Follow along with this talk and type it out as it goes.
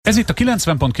Ez itt a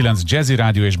 90.9 Jazzy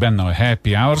Rádió és benne a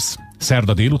Happy Hours.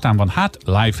 Szerda délután van,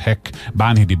 Lifehack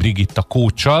Bánhidi Brigitta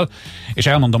coachsal, és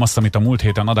elmondom azt, amit a múlt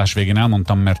héten adás végén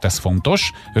elmondtam, mert ez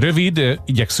fontos.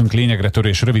 Igyekszünk lényegre törő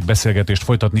és rövid beszélgetést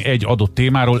folytatni egy adott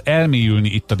témáról, elmélyülni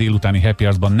itt a délutáni Happy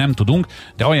Hours-ban nem tudunk,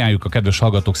 de ajánljuk a kedves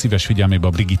hallgatók szíves figyelmébe a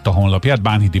Brigitta honlapját,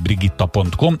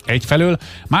 bánhidibrigitta.com egyfelől,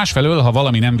 másfelől, ha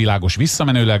valami nem világos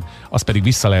visszamenőleg, azt pedig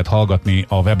vissza lehet hallgatni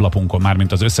a weblapunkon,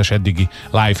 mármint az összes eddigi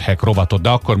Lifehack rovatot, de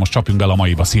akkor most csapjunk bele a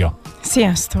maiba. Szia!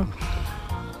 Sziasztok!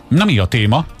 Na, mi a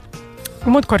téma?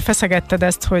 Múltkor feszegetted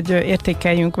ezt, hogy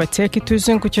értékeljünk, vagy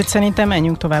célkitűzzünk, úgyhogy szerintem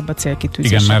menjünk tovább a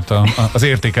célkitűzésre. Igen, mert az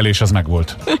értékelés az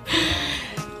megvolt.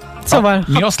 Szóval...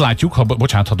 Mi azt látjuk, ha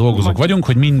dolgozók vagyunk,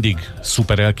 hogy mindig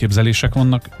szuper elképzelések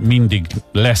vannak, mindig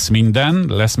lesz minden,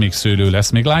 lesz még szőlő, lesz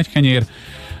még lágykenyér,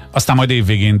 aztán majd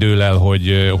évvégén dől el,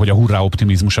 hogy a hurrá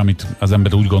optimizmus, amit az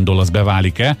ember úgy gondol, az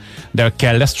beválik-e, de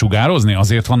kell ezt sugározni?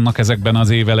 Azért vannak ezekben az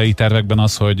évelei tervekben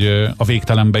az, hogy a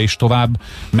végtelenbe is tovább,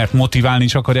 mert motiválni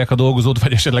is akarják a dolgozót,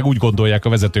 vagy esetleg úgy gondolják a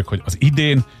vezetők, hogy az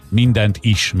idén mindent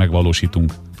is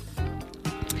megvalósítunk.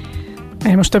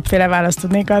 Én most többféle választ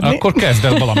tudnék adni. Akkor kezd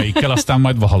el valamelyikkel, aztán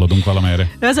majd haladunk valamelyre.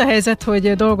 Ez a helyzet,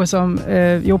 hogy dolgozom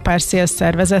jó pár sales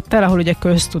szervezettel, ahol ugye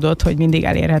köztudott, hogy mindig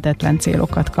elérhetetlen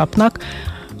célokat kapnak.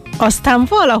 Aztán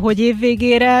valahogy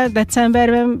évvégére,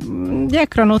 decemberben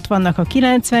gyakran ott vannak a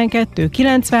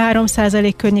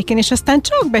 92-93% környékén, és aztán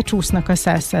csak becsúsznak a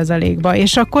 100%-ba.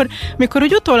 És akkor, mikor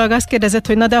úgy utólag azt kérdezett,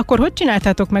 hogy na de akkor hogy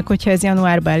csináltátok meg, hogyha ez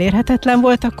januárban elérhetetlen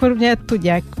volt, akkor ugye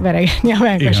tudják veregetni a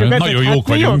melkasokat. Nagyon jók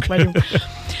vagyunk.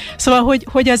 Szóval,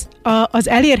 hogy az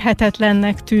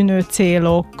elérhetetlennek tűnő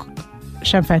célok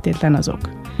sem feltétlen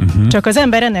azok. Csak az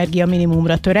ember energia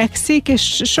minimumra törekszik,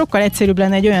 és sokkal egyszerűbb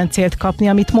lenne egy olyan célt kapni,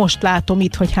 amit most látom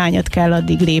itt, hogy hányat kell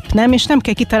addig lépnem, és nem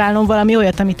kell kitalálnom valami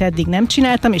olyat, amit eddig nem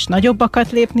csináltam, és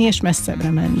nagyobbakat lépni, és messzebbre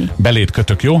menni. Belét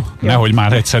kötök, jó? Nehogy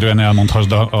már egyszerűen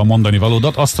elmondhassd a mondani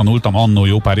valódat. Azt tanultam annó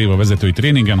jó pár év a vezetői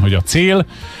tréningen, hogy a cél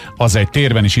az egy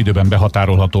térben és időben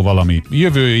behatárolható valami.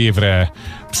 Jövő évre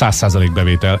 100%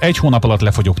 bevétel. Egy hónap alatt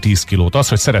lefogyok 10 kilót. Az,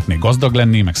 hogy szeretnék gazdag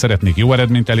lenni, meg szeretnék jó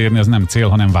eredményt elérni, az nem cél,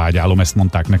 hanem vágyálom, ezt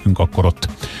mondták nekünk akkor ott.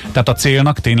 Tehát a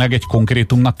célnak tényleg egy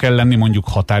konkrétumnak kell lenni, mondjuk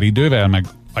határidővel, meg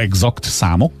exakt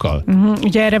számokkal?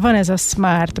 Ugye erre van ez a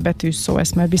SMART betűszó,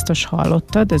 ezt már biztos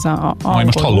hallottad, ez a majd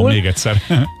most hallom még egyszer.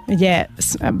 Ugye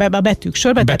a betűk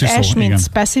sorban, tehát S, mint igen.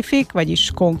 Specific,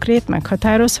 vagyis konkrét,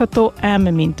 meghatározható, M,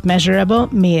 mint measurable,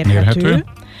 mérhető.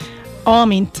 A,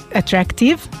 mint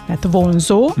attractive, tehát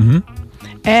vonzó,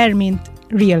 R, mint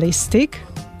realistic,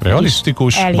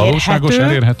 realisztikus, valóságos,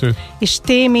 elérhető. És T,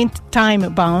 mint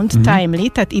time-bound, timely,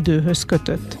 tehát időhöz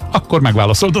kötött. Akkor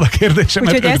megválaszoltad a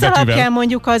kérdésemet. Úgyhogy ez alapján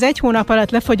mondjuk az egy hónap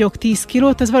alatt lefogyok 10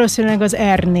 kilót, az valószínűleg az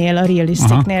R-nél, a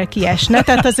realisticnél kiesne,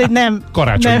 tehát az egy nem...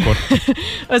 Karácsonykor.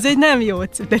 Az egy nem jó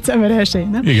cél, december 1-én,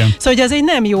 nem? Igen. Szóval hogy az egy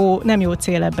nem jó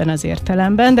cél ebben az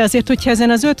értelemben, de azért, hogyha ezen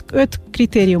az 5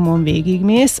 kritériumon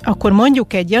végigmész, akkor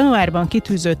mondjuk egy januárban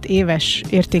kitűzött éves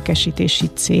értékesítési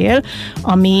cél,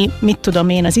 ami, mit tudom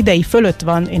én, az idei fölött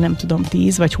van, én nem tudom,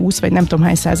 10 vagy 20, vagy nem tudom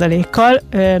hány százalékkal.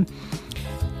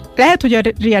 Lehet, hogy a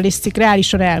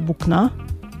reálisan elbukna,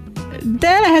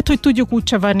 de lehet, hogy tudjuk úgy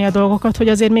csavarni a dolgokat, hogy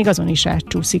azért még azon is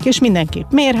átcsúszik, és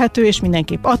mindenképp mérhető, és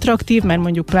mindenképp attraktív, mert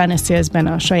mondjuk pláne salesben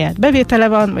a saját bevétele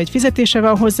van, vagy fizetése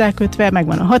van hozzákötve,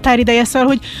 megvan a határideje,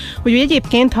 szóval, hogy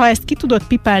egyébként, ha ezt ki tudod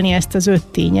pipálni, ezt az 5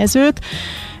 tényezőt,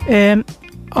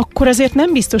 akkor azért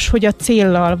nem biztos, hogy a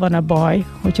céllal van a baj,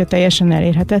 hogyha teljesen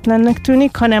elérhetetlennek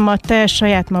tűnik, hanem a te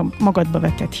saját magadba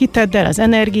vetett hiteddel, az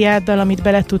energiáddal, amit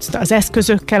bele tudsz, az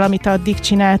eszközökkel, amit addig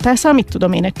csináltál, szóval mit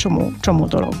tudom én, egy csomó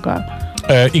dologgal.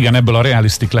 Igen, ebből a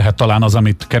realisztik lehet talán az,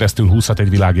 amit keresztül húzhat egy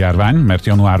világjárvány, mert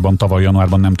tavaly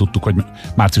januárban nem tudtuk, hogy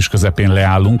március közepén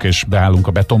leállunk és beállunk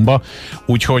a betonba.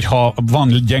 Úgyhogy ha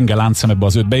van gyenge láncszem ebbe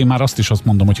az 5-be, én már azt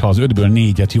mondom, hogy ha az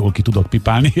 5-ből 4-et jól ki tudok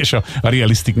pipálni, és a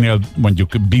realisztiknél mondjuk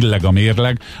billeg a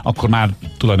mérleg, akkor már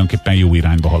tulajdonképpen jó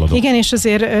irányba haladok. Igen, és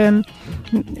azért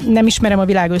nem ismerem a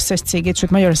világ összes cégét,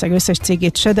 sőt Magyarország összes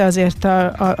cégét se, de azért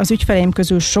az ügyfeleim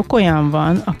közül sok olyan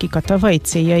van, akik a tavalyi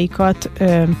céljaikat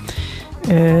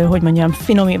vagy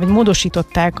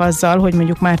módosították azzal, hogy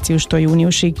mondjuk márciustól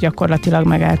júniusig gyakorlatilag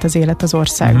megállt az élet az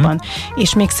országban.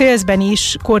 És még salesben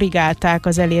is korrigálták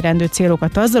az elérendő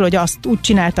célokat azzal, hogy azt úgy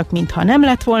csináltak, mintha nem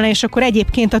lett volna, és akkor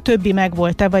egyébként a többi meg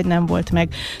volt-e, vagy nem volt meg.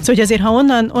 Szóval, hogy azért, ha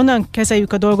onnan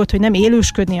kezeljük a dolgot, hogy nem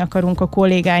élősködni akarunk a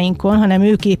kollégáinkon, hanem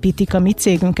ők építik a mi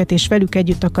cégünket, és velük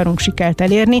együtt akarunk sikert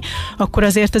elérni, akkor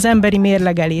azért az emberi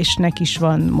mérlegelésnek is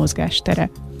van mozgástere.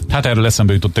 Hát erről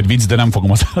eszembe jutott egy vicc, de nem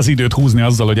fogom az időt húzni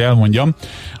azzal, hogy elmondjam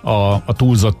a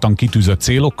túlzottan kitűzött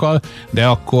célokkal, de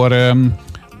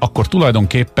akkor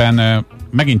tulajdonképpen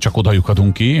megint csak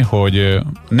odajukadunk ki, hogy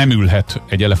nem ülhet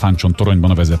egy elefántcsont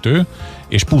toronyban a vezető,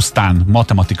 és pusztán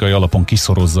matematikai alapon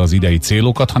kiszorozza az idei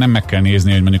célokat, hanem meg kell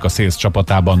nézni, hogy mondjuk a sales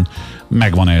csapatában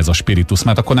megvan-e ez a spiritus,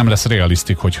 mert akkor nem lesz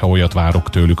realisztik, hogyha olyat várok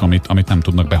tőlük, amit nem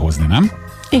tudnak behozni, nem?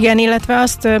 Igen, illetve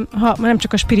azt, ha nem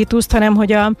csak a spirituszt, hanem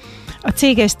hogy a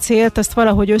céges célt azt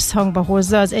valahogy összhangba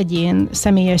hozza az egyén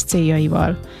személyes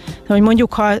céljaival. Hogy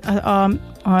mondjuk, ha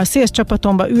a sales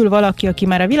csapatomba ül valaki, aki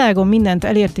már a világon mindent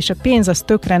elért, és a pénz az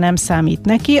tökre nem számít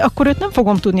neki, akkor őt nem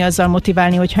fogom tudni azzal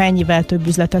motiválni, hogy ha ennyivel több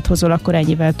üzletet hozol, akkor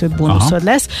ennyivel több bónuszod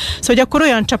lesz. Szóval, hogy akkor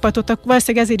olyan csapatot,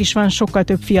 valószínűleg ezért is van sokkal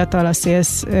több fiatal a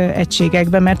sales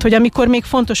egységekben, mert hogy amikor még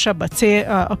fontosabb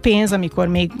a pénz, amikor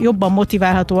még jobban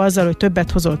motiválható azzal, hogy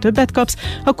többet hozol, többet kapsz,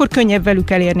 akkor könnyebb velük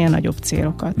elérni a nagyobb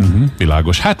célokat.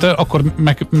 Világos. Hát akkor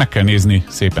meg kell nézni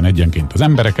szépen egyenként az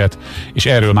embereket, és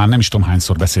erről már nem is tudom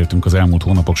hányszor beszéltünk az elmúlt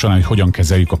hónapok során, hogy hogyan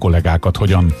kezeljük a kollégákat,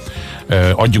 hogyan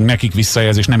adjunk nekik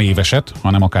visszajelzést, nem éveset,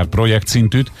 hanem akár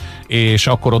projektszintűt, és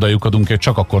akkor odajukadunk, hogy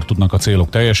csak akkor tudnak a célok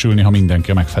teljesülni, ha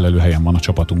mindenki a megfelelő helyen van a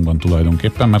csapatunkban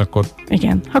tulajdonképpen, mert akkor...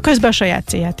 Igen, ha közben a saját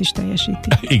célját is teljesíti.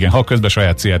 Igen, ha közben a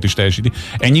saját célját is teljesíti.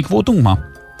 Ennyik voltunk ma?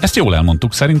 Ezt jól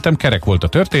elmondtuk, szerintem kerek volt a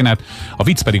történet. A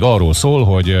vicc pedig arról szól,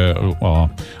 hogy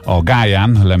a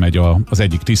gályán lemegy az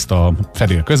egyik tiszt a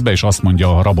fedél közbe, és azt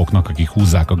mondja a raboknak, akik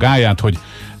húzzák a gályát, hogy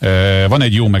van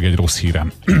egy jó meg egy rossz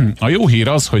hírem. A jó hír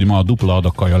az, hogy ma dupla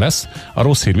adag kaja lesz, a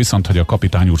rossz hír viszont, hogy a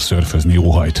kapitány úr szörfözni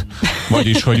óhajt.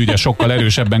 Vagyis, hogy ugye sokkal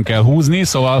erősebben kell húzni,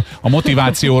 szóval a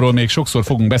motivációról még sokszor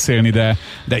fogunk beszélni, de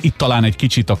itt talán egy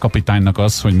kicsit a kapitánynak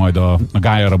az, hogy majd a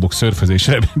gályarabok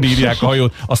szörfözésre bírják a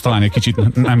hajót, az talán egy kicsit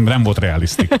nem volt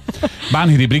realisztik.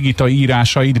 Bánhidi Brigitta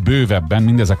írásait bővebben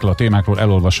mindezekről a témákról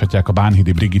elolvashatják a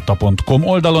bánhidibrigitta.com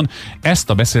oldalon. Ezt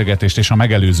a beszélgetést és a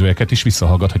megelőzőeket is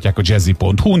visszahallgathatják a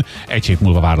jazzy.hu-n. Egy hét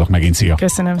múlva várlak megint. Szia!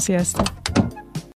 Köszönöm, sziasztok!